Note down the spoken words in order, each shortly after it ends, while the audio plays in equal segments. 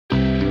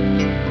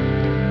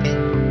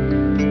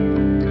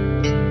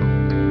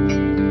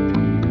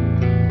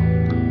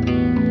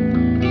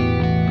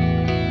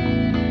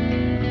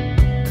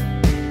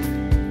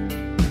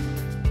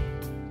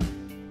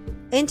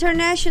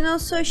International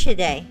Sushi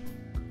Day.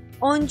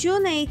 On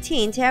June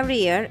 18th every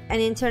year,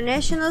 an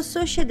International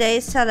Sushi Day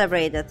is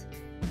celebrated.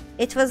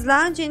 It was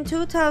launched in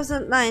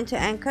 2009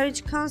 to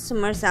encourage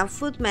consumers and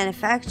food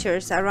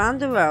manufacturers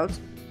around the world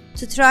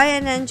to try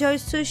and enjoy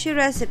sushi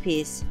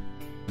recipes.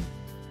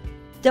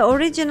 The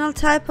original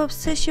type of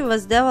sushi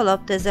was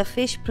developed as a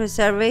fish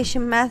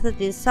preservation method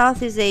in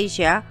Southeast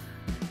Asia,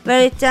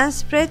 where it then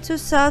spread to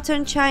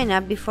southern China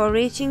before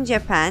reaching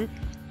Japan,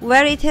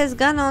 where it has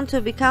gone on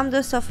to become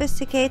the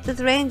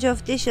sophisticated range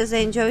of dishes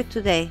enjoyed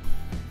today.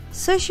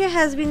 Sushi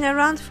has been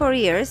around for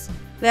years,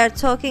 we are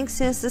talking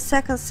since the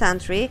 2nd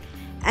century,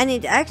 and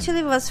it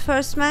actually was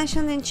first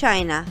mentioned in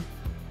China.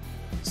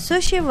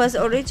 Sushi was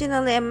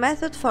originally a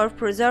method for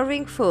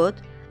preserving food.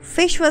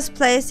 Fish was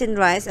placed in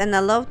rice and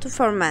allowed to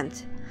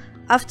ferment.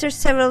 After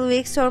several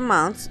weeks or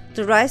months,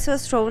 the rice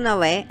was thrown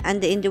away and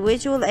the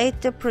individual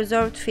ate the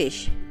preserved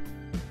fish.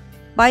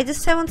 By the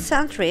 7th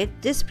century,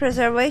 this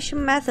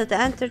preservation method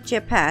entered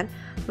Japan,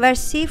 where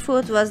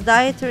seafood was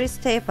dietary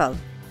staple.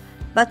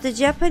 But the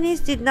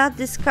Japanese did not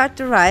discard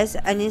the rice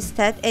and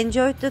instead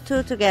enjoyed the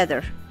two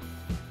together.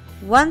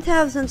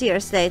 1000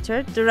 years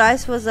later, the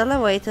rice was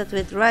elevated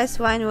with rice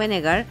wine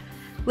vinegar,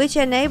 which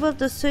enabled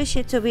the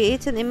sushi to be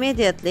eaten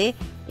immediately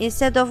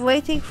instead of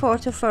waiting for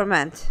it to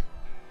ferment.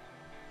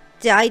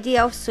 The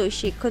idea of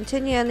sushi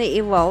continually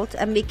evolved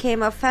and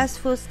became a fast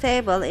food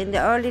staple in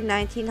the early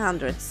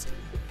 1900s.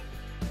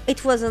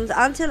 It wasn't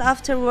until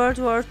after World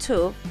War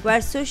II where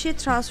sushi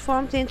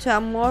transformed into a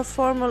more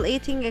formal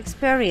eating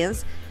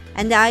experience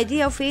and the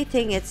idea of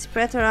eating it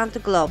spread around the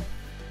globe.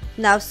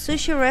 Now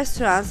sushi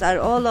restaurants are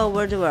all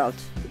over the world.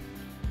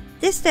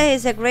 This day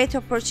is a great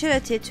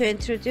opportunity to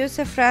introduce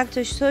a friend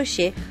to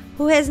sushi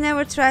who has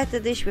never tried the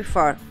dish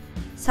before.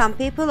 Some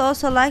people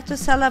also like to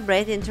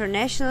celebrate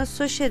International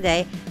Sushi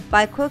Day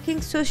by cooking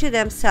sushi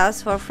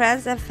themselves for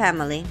friends and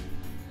family.